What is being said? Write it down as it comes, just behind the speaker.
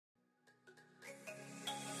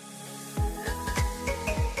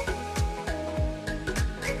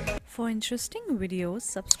For interesting videos,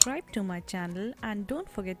 subscribe to my channel and don't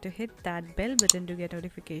forget to hit that bell button to get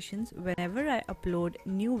notifications whenever I upload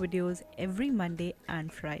new videos every Monday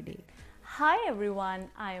and Friday. Hi everyone,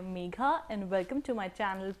 I am Megha and welcome to my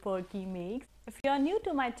channel Perkymegs. If you are new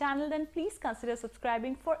to my channel, then please consider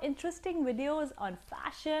subscribing for interesting videos on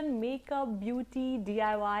fashion, makeup, beauty,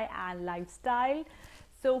 DIY and lifestyle.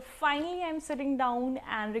 So finally I'm sitting down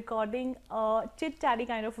and recording a chit-chatty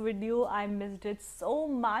kind of video. I missed it so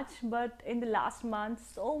much, but in the last month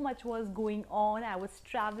so much was going on. I was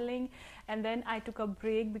traveling and then I took a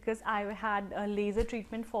break because I had a laser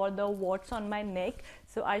treatment for the warts on my neck.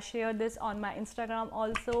 So I shared this on my Instagram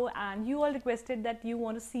also, and you all requested that you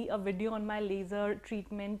want to see a video on my laser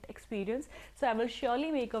treatment experience. So I will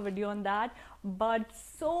surely make a video on that. But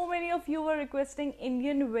so many of you were requesting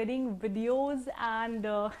Indian wedding videos, and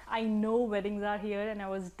I know weddings are here and I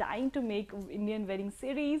was dying to make Indian wedding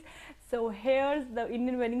series. So here's the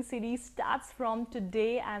Indian wedding series starts from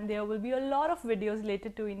today, and there will be a lot of videos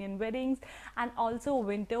related to Indian weddings and also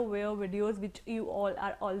winter wear videos which you all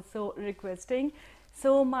are also requesting.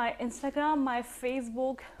 So my Instagram, my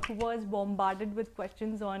Facebook was bombarded with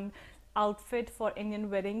questions on outfit for Indian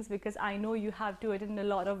weddings because I know you have to attend a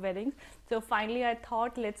lot of weddings. So finally I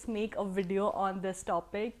thought let's make a video on this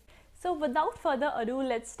topic. So without further ado,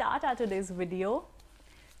 let's start our today's video.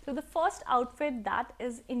 So the first outfit that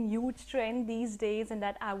is in huge trend these days and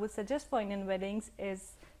that I would suggest for Indian weddings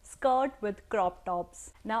is skirt with crop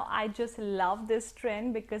tops. Now I just love this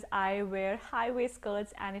trend because I wear high waist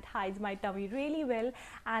skirts and it hides my tummy really well,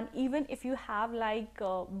 and even if you have like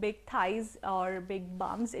big thighs or big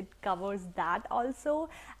bums, it covers that also.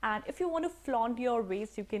 And if you want to flaunt your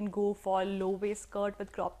waist, you can go for low waist skirt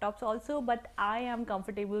with crop tops also, but I am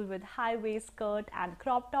comfortable with high waist skirt and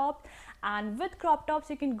crop top. And with crop tops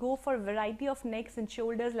you can go for a variety of necks and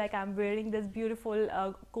shoulders, like I'm wearing this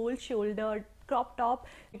beautiful cold shoulder crop top.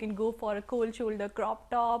 You can go for a cold shoulder crop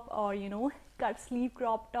top, or cut sleeve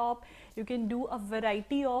crop top. You can do a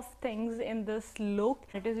variety of things in this look.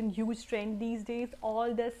 It is in huge trend these days.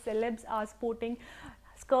 All the celebs are sporting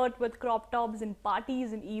skirt with crop tops in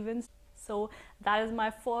parties and events. So that is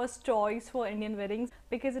my first choice for Indian weddings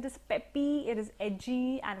because it is peppy, it is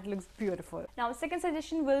edgy and it looks beautiful. Now second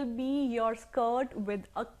suggestion will be your skirt with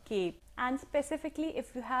a cape, and specifically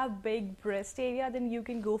if you have big breast area, then you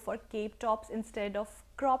can go for cape tops instead of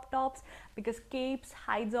crop tops because capes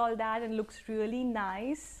hides all that and looks really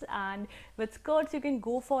nice. And with skirts you can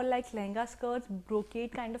go for like lehenga skirts,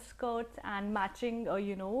 brocade kind of skirts, and matching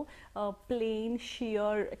plain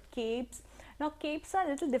sheer capes. Now capes are a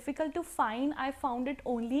little difficult to find. I found it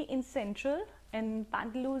only in Central. In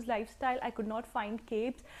Pantaloons lifestyle I could not find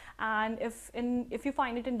capes, and if you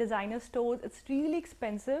find it in designer stores, it's really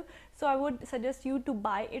expensive. So I would suggest you to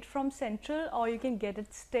buy it from Central, or you can get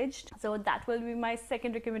it stitched. So that will be my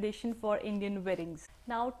second recommendation for Indian weddings.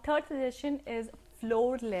 Now third suggestion is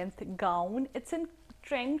floor length gown. It's in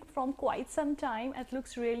trend from quite some time. It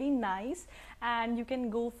looks really nice, and you can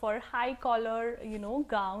go for high collar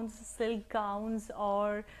gowns, silk gowns,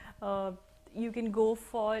 or you can go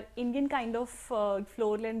for Indian kind of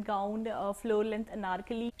floor length gown, floor length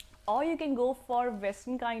anarkali, or you can go for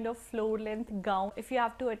western kind of floor length gown if you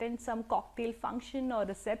have to attend some cocktail function or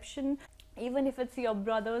reception. Even if it's your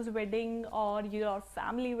brother's wedding or your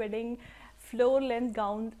family wedding, floor length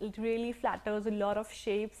gown, it really flatters a lot of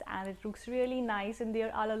shapes and it looks really nice, and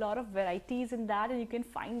there are a lot of varieties in that, and you can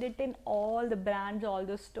find it in all the brands, all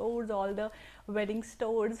the stores, all the wedding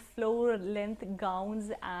stores. Floor length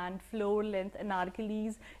gowns and floor length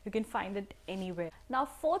anarkalis, you can find it anywhere. Now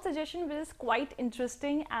fourth suggestion, which is quite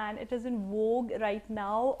interesting and it is in vogue right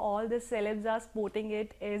now, all the celebs are sporting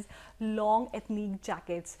it, is long ethnic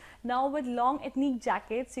jackets. Now with long ethnic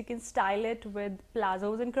jackets you can style it with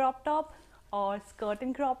plazos and crop top, or skirt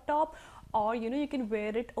and crop top, or you can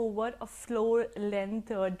wear it over a floor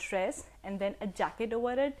length dress and then a jacket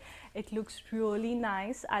over it. It looks really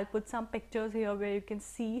nice. I'll put some pictures here where you can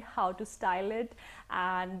see how to style it,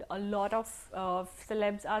 and a lot of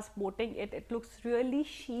celebs are sporting it. It looks really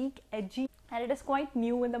chic, edgy, and it is quite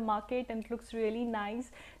new in the market, and it looks really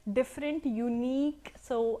nice, different, unique.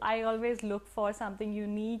 So I always look for something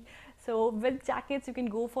unique. So with jackets you can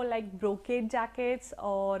go for like brocade jackets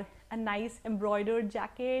or a nice embroidered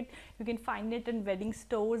jacket. You can find it in wedding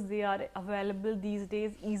stores. They are available these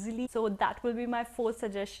days easily. So that will be my fourth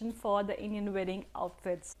suggestion for the Indian wedding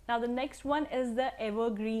outfits. Now the next one is the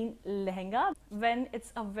evergreen lehenga. When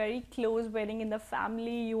it's a very close wedding in the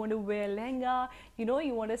family, you want to wear lehenga, you know,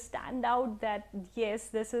 you want to stand out that yes,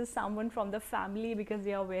 this is someone from the family because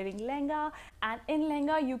they are wearing lehenga. And in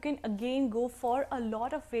lehenga you can again go for a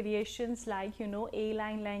lot of variations, like, you know,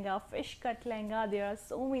 A-line lehenga, fish cut lehenga. There are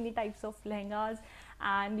so many types of lehengas,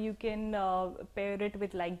 and you can pair it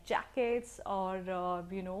with like jackets, or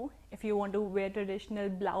you know, if you want to wear traditional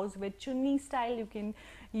blouse with chunni style, you can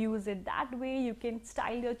use it that way. You can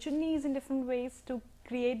style your chunnis in different ways to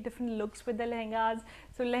create different looks with the lehengas.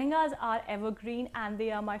 So lehengas are evergreen and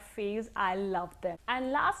they are my faves. I love them.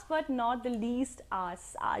 And last but not the least are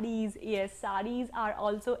sarees. Yes, sarees are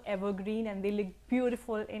also evergreen and they look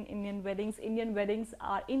beautiful in Indian weddings. Indian weddings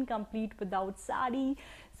are incomplete without saree.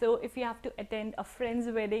 So if you have to attend a friend's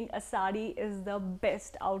wedding, a saree is the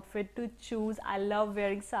best outfit to choose. I love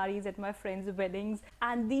wearing sarees at my friends' weddings.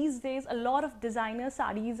 And these days, a lot of designer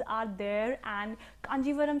sarees are there, and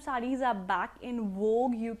Kanjivaram sarees are back in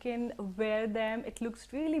vogue. You can wear them. It looks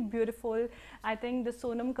really beautiful. I think the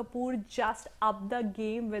Sonam Kapoor just upped the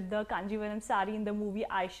game with the Kanjivaram saree in the movie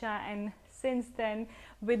Aisha, and since then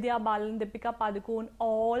Vidya Balan, Deepika Padukone,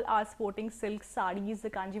 all are sporting silk sarees, the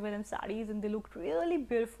Kanjivaram sarees, and they look really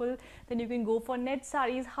beautiful. Then you can go for net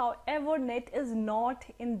sarees. However, net is not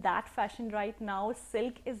in that fashion right now.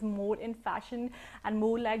 Silk is more in fashion and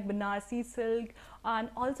more like Banarsi silk. And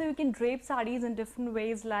also you can drape sarees in different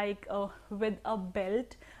ways, like with a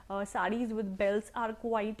belt. Sarees with belts are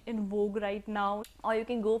quite in vogue right now, or you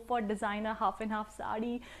can go for designer half and half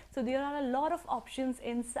saree. So there are a lot of options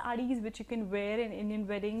in sarees which you can wear in Indian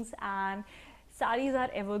weddings, and sarees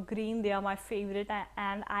are evergreen. They are my favorite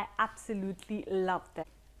and I absolutely love them.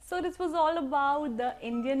 So this was all about the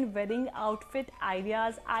Indian wedding outfit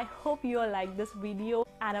ideas. I hope you all like this video,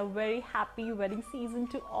 and a very happy wedding season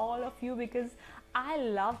to all of you, because I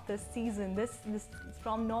love this season. This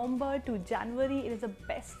from November to January, it is the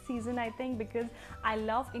best season, I think, because I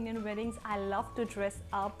love Indian weddings. I love to dress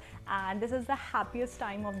up, and this is the happiest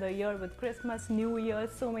time of the year with Christmas, New Year,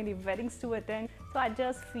 so many weddings to attend. So I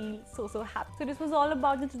just feel so happy. So this was all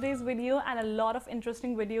about today's video, and a lot of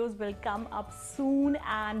interesting videos will come up soon.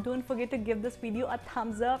 And don't forget to give this video a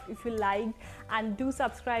thumbs up if you liked, and do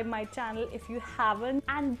subscribe my channel if you haven't.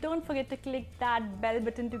 And don't forget to click that bell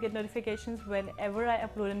button to get notifications whenever I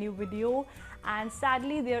upload a new video. And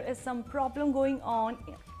sadly, there is some problem going on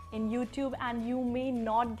in YouTube, and you may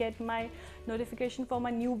not get my notification for my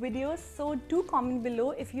new videos. So do comment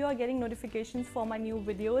below if you are getting notifications for my new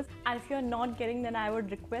videos, and if you are not getting, then I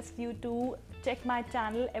would request you to check my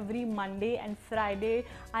channel every Monday and Friday.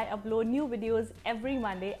 I upload new videos every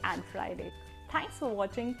Monday and Friday. Thanks for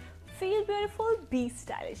watching. Feel beautiful, be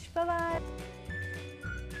stylish. Bye bye.